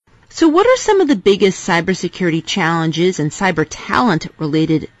So what are some of the biggest cybersecurity challenges and cyber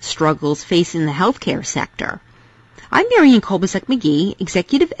talent-related struggles facing the healthcare sector? I'm Marian Kolbasuk-McGee,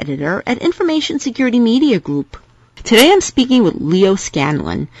 Executive Editor at Information Security Media Group. Today I'm speaking with Leo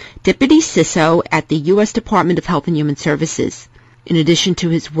Scanlon, Deputy CISO at the U.S. Department of Health and Human Services. In addition to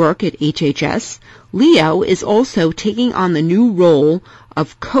his work at HHS, Leo is also taking on the new role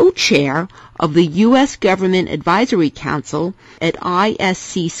of co-chair of the U.S. Government Advisory Council at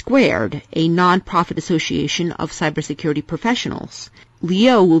ISC Squared, a nonprofit association of cybersecurity professionals.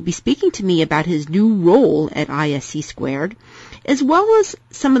 Leo will be speaking to me about his new role at ISC Squared, as well as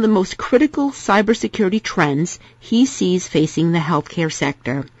some of the most critical cybersecurity trends he sees facing the healthcare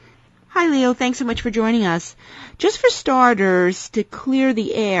sector. Hi, Leo. Thanks so much for joining us. Just for starters, to clear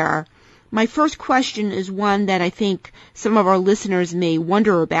the air, my first question is one that I think some of our listeners may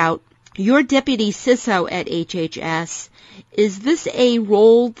wonder about. You're Deputy CISO at HHS. Is this a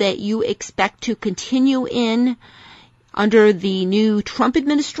role that you expect to continue in under the new Trump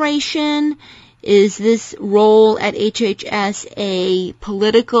administration? Is this role at HHS a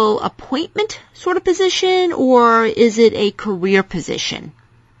political appointment sort of position, or is it a career position?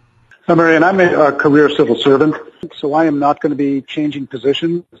 Marian, I'm a career civil servant, so I am not going to be changing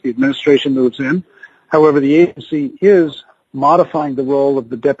position as the administration moves in. However, the agency is modifying the role of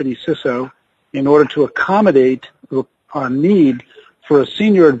the Deputy CISO in order to accommodate our need for a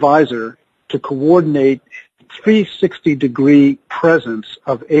senior advisor to coordinate 360-degree presence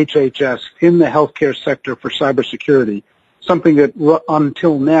of HHS in the healthcare sector for cybersecurity, something that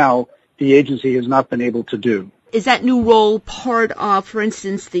until now the agency has not been able to do. Is that new role part of, for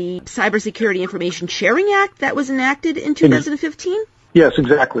instance, the Cybersecurity Information Sharing Act that was enacted in 2015? Yes,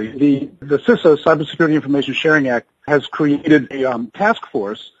 exactly. The CISO, Cybersecurity Information Sharing Act, has created a task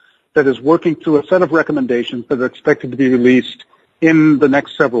force that is working through a set of recommendations that are expected to be released in the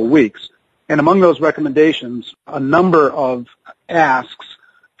next several weeks. And among those recommendations, a number of asks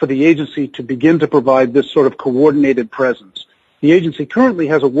for the agency to begin to provide this sort of coordinated presence. The agency currently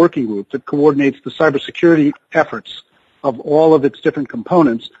has a working group that coordinates the cybersecurity efforts of all of its different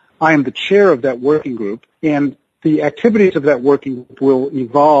components. I am the chair of that working group, and the activities of that working group will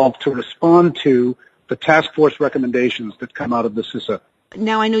evolve to respond to the task force recommendations that come out of the CISA.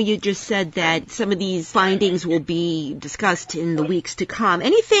 Now, I know you just said that some of these findings will be discussed in the weeks to come.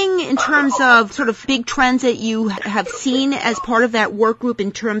 Anything in terms of sort of big trends that you have seen as part of that work group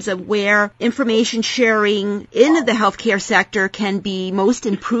in terms of where information sharing in the healthcare sector can be most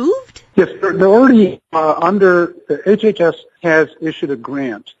improved? Yes, they're already under the HHS has issued a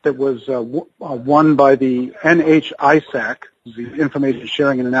grant that was won by the NHISAC, the Information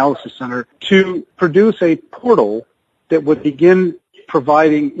Sharing and Analysis Center, to produce a portal that would begin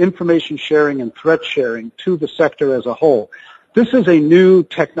providing information sharing and threat sharing to the sector as a whole. This is a new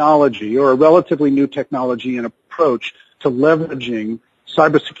technology, or a relatively new technology and approach to leveraging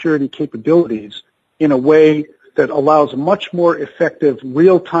cybersecurity capabilities in a way that allows much more effective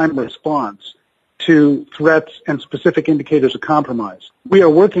real-time response to threats and specific indicators of compromise. We are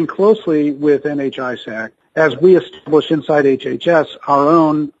working closely with NHISAC as we establish inside HHS our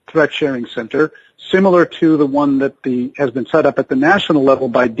own threat sharing center, similar to the one that has been set up at the national level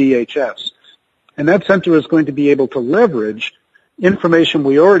by DHS. And that center is going to be able to leverage information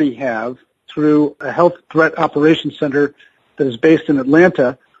we already have through a health threat operations center that is based in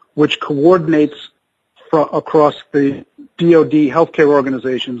Atlanta, which coordinates across the DoD healthcare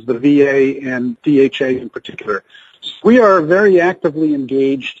organizations, the VA and DHA in particular. So we are very actively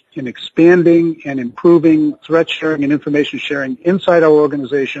engaged in expanding and improving threat sharing and information sharing inside our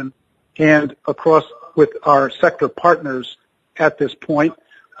organization and across with our sector partners at this point.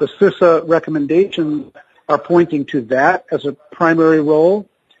 The CISA recommendations are pointing to that as a primary role.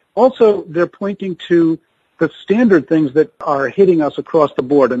 Also, they're pointing to the standard things that are hitting us across the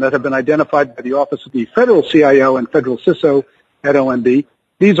board and that have been identified by the Office of the Federal CIO and Federal CISO at OMB.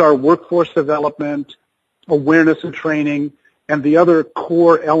 These are workforce development, awareness and training, and the other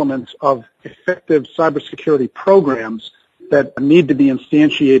core elements of effective cybersecurity programs that need to be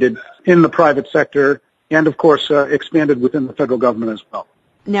instantiated in the private sector and, of course, expanded within the federal government as well.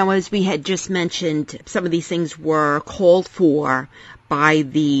 Now, as we had just mentioned, some of these things were called for by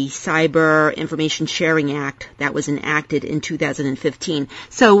the Cyber Information Sharing Act that was enacted in 2015.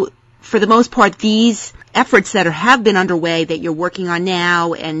 So, for the most part, these efforts that have been underway that you're working on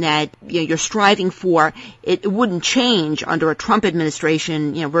now and that you're striving for, it wouldn't change under a Trump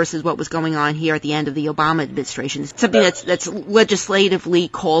administration, versus what was going on here at the end of the Obama administration. It's something that's legislatively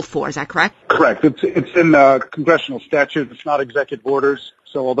called for. Is that correct? Correct. It's in congressional statute. It's not executive orders.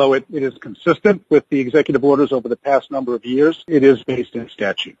 So although it is consistent with the executive orders over the past number of years, it is based in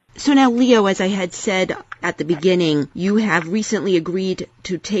statute. So now, Leo, as I had said at the beginning, you have recently agreed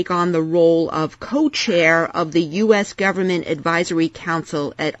to take on the role of co-chair of the U.S. Government Advisory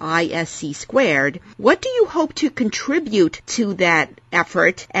Council at ISC Squared. What do you hope to contribute to that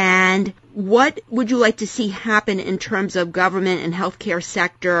effort, and what would you like to see happen in terms of government and healthcare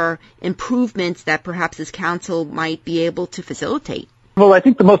sector improvements that perhaps this council might be able to facilitate? Well, I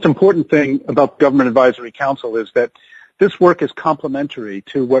think the most important thing about the Government Advisory Council is that this work is complementary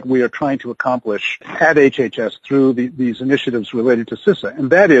to what we are trying to accomplish at HHS through these initiatives related to CISA,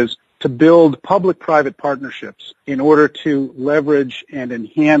 and that is to build public-private partnerships in order to leverage and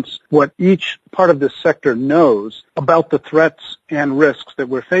enhance what each part of this sector knows about the threats and risks that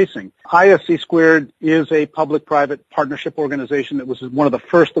we're facing. ISC Squared is a public-private partnership organization that was one of the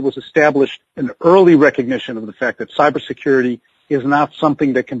first that was established in early recognition of the fact that cybersecurity is not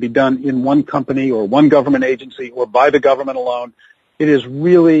something that can be done in one company or one government agency or by the government alone. It is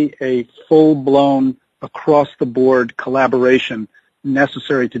really a full-blown, across-the-board collaboration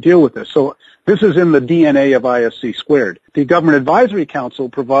necessary to deal with this. So this is in the DNA of ISC Squared. The Government Advisory Council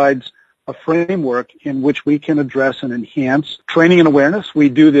provides a framework in which we can address and enhance training and awareness. We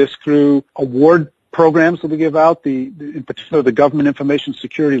do this through award programs that we give out, in particular the Government Information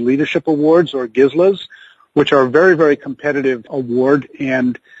Security Leadership Awards, or GISLAs, which are a very, very competitive award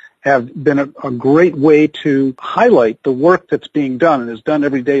and have been a great way to highlight the work that's being done and is done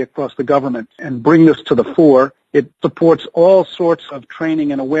every day across the government and bring this to the fore. It supports all sorts of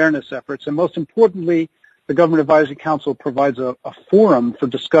training and awareness efforts, and most importantly, the Government Advisory Council provides a forum for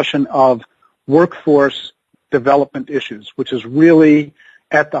discussion of workforce development issues, which is really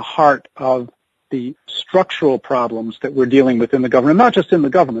at the heart of the structural problems that we're dealing with in the government, not just in the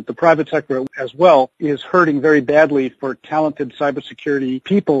government. The private sector as well is hurting very badly for talented cybersecurity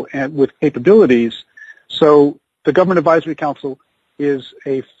people and with capabilities. So the Government Advisory Council is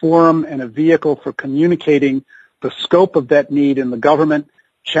a forum and a vehicle for communicating the scope of that need in the government,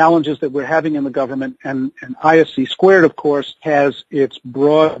 challenges that we're having in the government, and ISC Squared, of course, has its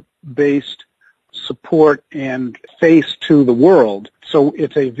broad-based support and face to the world. So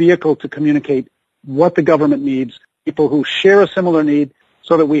it's a vehicle to communicate what the government needs, people who share a similar need,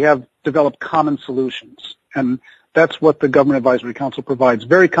 so that we have developed common solutions. And that's what the Government Advisory Council provides,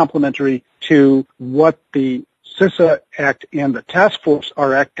 very complementary to what the CISA Act and the task force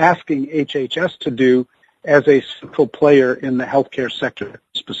are asking HHS to do as a central player in the healthcare sector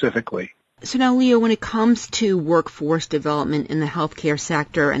specifically. So now, Leo, when it comes to workforce development in the healthcare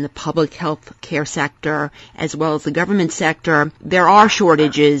sector and the public health care sector, as well as the government sector, there are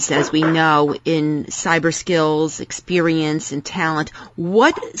shortages, as we know, in cyber skills, experience, and talent.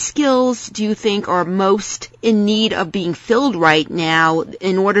 What skills do you think are most in need of being filled right now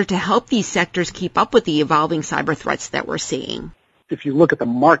in order to help these sectors keep up with the evolving cyber threats that we're seeing? If you look at the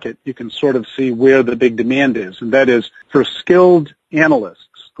market, you can sort of see where the big demand is, and that is for skilled analysts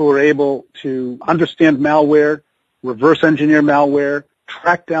who are able to understand malware, reverse engineer malware,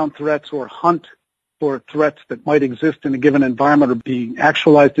 track down threats, or hunt for threats that might exist in a given environment or being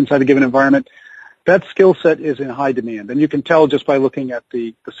actualized inside a given environment. That skill set is in high demand, and you can tell just by looking at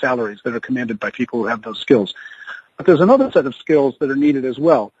the salaries that are commanded by people who have those skills. But there's another set of skills that are needed as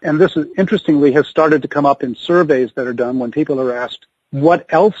well, and this is, interestingly, has started to come up in surveys that are done when people are asked, what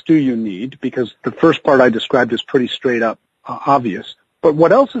else do you need? Because the first part I described is pretty straight up obvious. But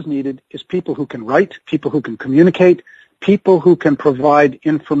what else is needed is people who can write, people who can communicate, people who can provide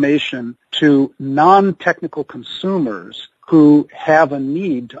information to non-technical consumers who have a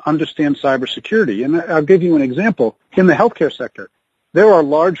need to understand cybersecurity. And I'll give you an example. In the healthcare sector, there are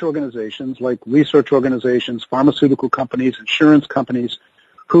large organizations like research organizations, pharmaceutical companies, insurance companies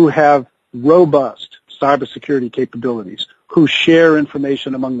who have robust cybersecurity capabilities, who share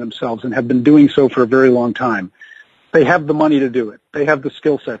information among themselves and have been doing so for a very long time. They have the money to do it. They have the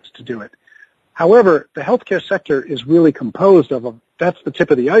skill sets to do it. However, the healthcare sector is really composed of, that's the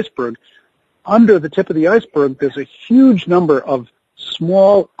tip of the iceberg. Under the tip of the iceberg, there's a huge number of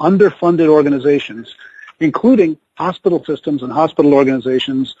small, underfunded organizations, including hospital systems and hospital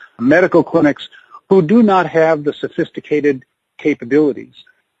organizations, medical clinics, who do not have the sophisticated capabilities,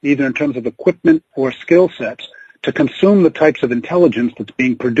 either in terms of equipment or skill sets, to consume the types of intelligence that's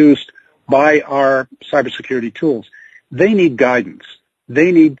being produced by our cybersecurity tools. They need guidance.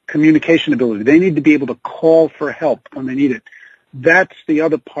 They need communication ability. They need to be able to call for help when they need it. That's the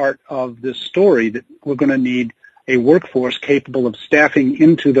other part of this story, that we're going to need a workforce capable of staffing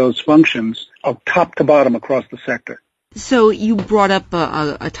into those functions of top to bottom across the sector. So you brought up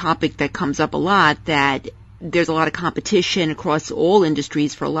a topic that comes up a lot, that there's a lot of competition across all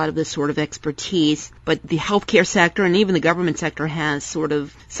industries for a lot of this sort of expertise, but the healthcare sector and even the government sector has sort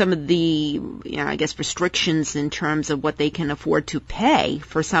of some of the, restrictions in terms of what they can afford to pay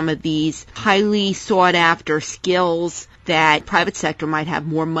for some of these highly sought after skills that private sector might have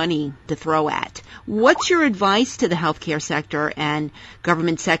more money to throw at. What's your advice to the healthcare sector and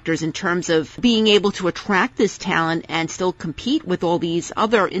government sectors in terms of being able to attract this talent and still compete with all these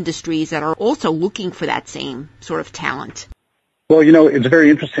other industries that are also looking for that same sort of talent? Well, it's very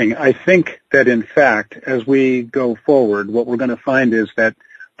interesting. I think that, in fact, as we go forward, what we're going to find is that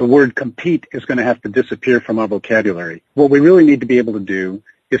the word compete is going to have to disappear from our vocabulary. What we really need to be able to do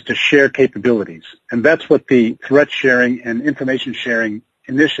is to share capabilities. And that's what the threat sharing and information sharing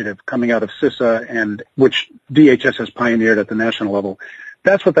initiative coming out of CISA, and which DHS has pioneered at the national level,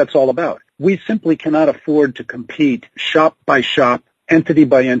 that's what that's all about. We simply cannot afford to compete shop by shop, entity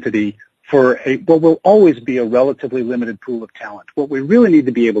by entity, for what will always be a relatively limited pool of talent. What we really need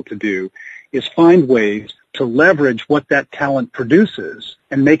to be able to do is find ways to leverage what that talent produces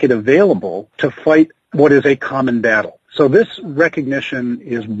and make it available to fight what is a common battle. So this recognition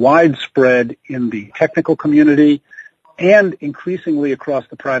is widespread in the technical community and increasingly across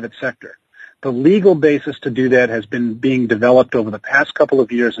the private sector. The legal basis to do that has been being developed over the past couple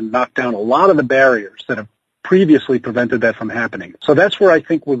of years and knocked down a lot of the barriers that have previously prevented that from happening. So that's where I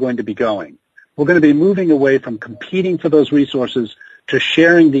think we're going to be going. We're going to be moving away from competing for those resources to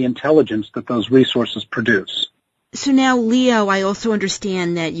sharing the intelligence that those resources produce. So now, Leo, I also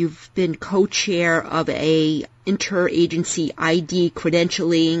understand that you've been co-chair of a interagency ID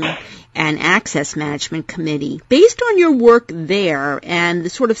credentialing and access management committee. Based on your work there and the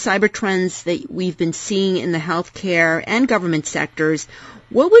sort of cyber trends that we've been seeing in the healthcare and government sectors,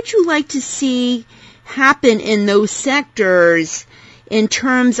 what would you like to see happen in those sectors in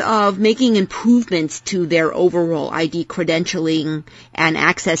terms of making improvements to their overall ID credentialing and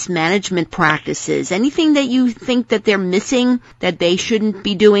access management practices? Anything that you think that they're missing, that they shouldn't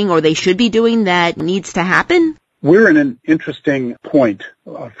be doing or they should be doing, that needs to happen? We're in an interesting point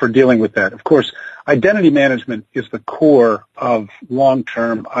for dealing with that. Of course, identity management is the core of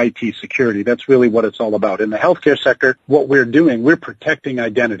long-term IT security. That's really what it's all about. In the healthcare sector, what we're doing, we're protecting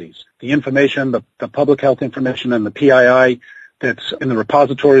identities. The information, the public health information and the PII that's in the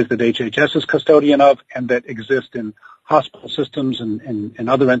repositories that HHS is custodian of and that exist in hospital systems and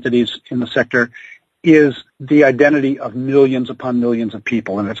other entities in the sector is the identity of millions upon millions of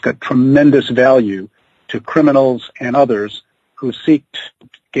people. And it's got tremendous value to criminals and others who seek to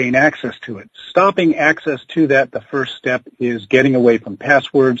gain access to it. Stopping access to that, the first step is getting away from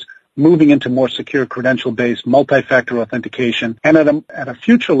passwords, moving into more secure credential-based multi-factor authentication, and at a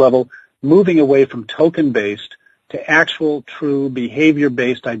future level, moving away from token-based to actual, true,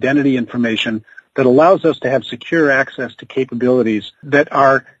 behavior-based identity information that allows us to have secure access to capabilities that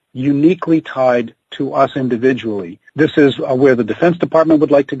are uniquely tied to us individually. This is where the Defense Department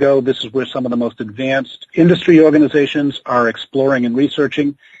would like to go. This is where some of the most advanced industry organizations are exploring and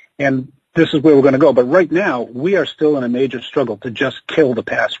researching, and this is where we're going to go. But right now, we are still in a major struggle to just kill the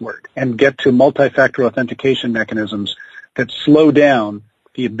password and get to multi-factor authentication mechanisms that slow down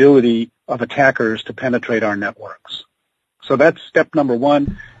the ability of attackers to penetrate our networks. So that's step number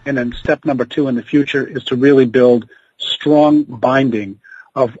one. And then step number two in the future is to really build strong binding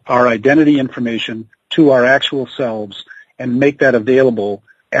of our identity information to our actual selves and make that available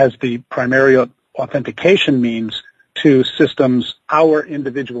as the primary authentication means to systems, our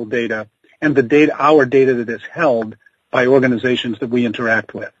individual data, and our data that is held by organizations that we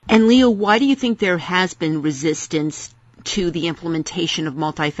interact with. And Leo, why do you think there has been resistance to the implementation of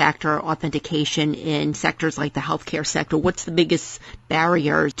multi-factor authentication in sectors like the healthcare sector? What's the biggest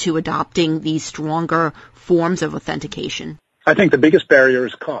barrier to adopting these stronger forms of authentication? I think the biggest barrier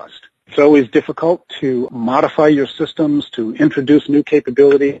is cost. It's always difficult to modify your systems, to introduce new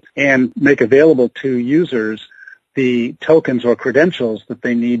capability, and make available to users the tokens or credentials that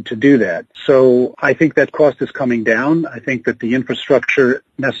they need to do that. So I think that cost is coming down. I think that the infrastructure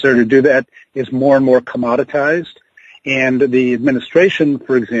necessary to do that is more and more commoditized. And the administration,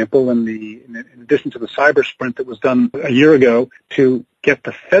 for example, in addition to the cyber sprint that was done a year ago to get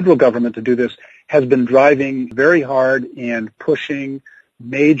the federal government to do this, has been driving very hard and pushing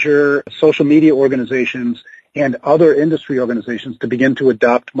major social media organizations and other industry organizations to begin to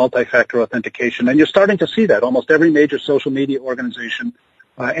adopt multi-factor authentication. And you're starting to see that. Almost every major social media organization,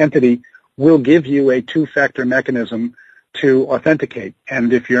 entity, will give you a two-factor mechanism to authenticate.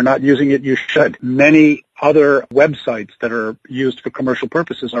 And if you're not using it, you should. Many other websites that are used for commercial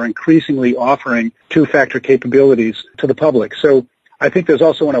purposes are increasingly offering two-factor capabilities to the public. So I think there's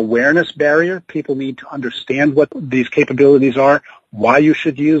also an awareness barrier. People need to understand what these capabilities are, why you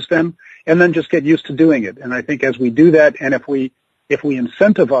should use them, and then just get used to doing it. And I think as we do that, and if we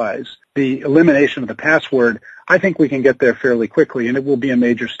incentivize the elimination of the password, I think we can get there fairly quickly, and it will be a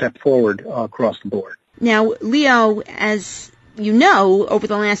major step forward across the board. Now, Leo, as you know, over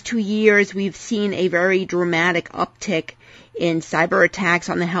the last 2 years, we've seen a very dramatic uptick in cyber attacks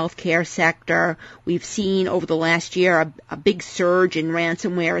on the healthcare sector. We've seen over the last year a big surge in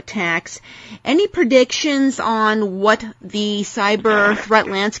ransomware attacks. Any predictions on what the cyber threat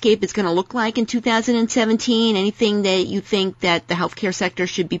landscape is going to look like in 2017? Anything that you think that the healthcare sector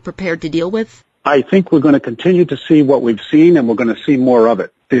should be prepared to deal with? I think we're going to continue to see what we've seen, and we're going to see more of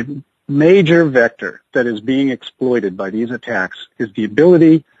it. The major vector that is being exploited by these attacks is the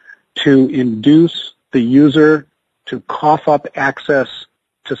ability to induce the user to cough up access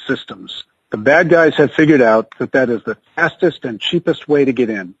to systems. The bad guys have figured out that that is the fastest and cheapest way to get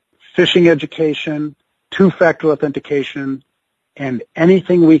in. Phishing education, two-factor authentication, and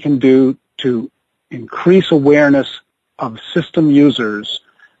anything we can do to increase awareness of system users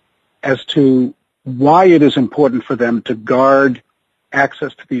as to why it is important for them to guard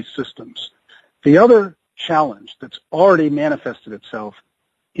access to these systems. The other challenge that's already manifested itself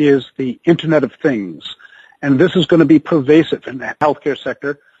is the Internet of Things. And this is going to be pervasive in the healthcare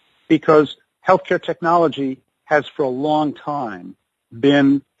sector because healthcare technology has for a long time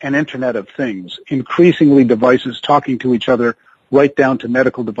been an Internet of Things, increasingly devices talking to each other right down to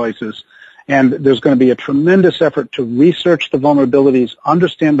medical devices. And there's going to be a tremendous effort to research the vulnerabilities,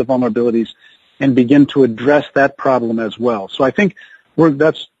 understand the vulnerabilities, and begin to address that problem as well. So I think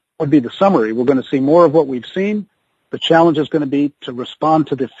that would be the summary. We're going to see more of what we've seen. The challenge is going to be to respond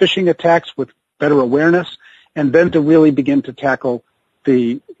to the phishing attacks with better awareness, and then to really begin to tackle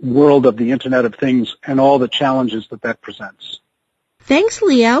the world of the Internet of Things and all the challenges that that presents. Thanks,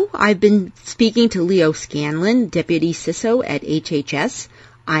 Leo. I've been speaking to Leo Scanlon, Deputy CISO at HHS.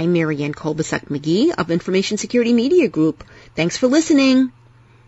 I'm Marianne Kolbasuk-McGee of Information Security Media Group. Thanks for listening.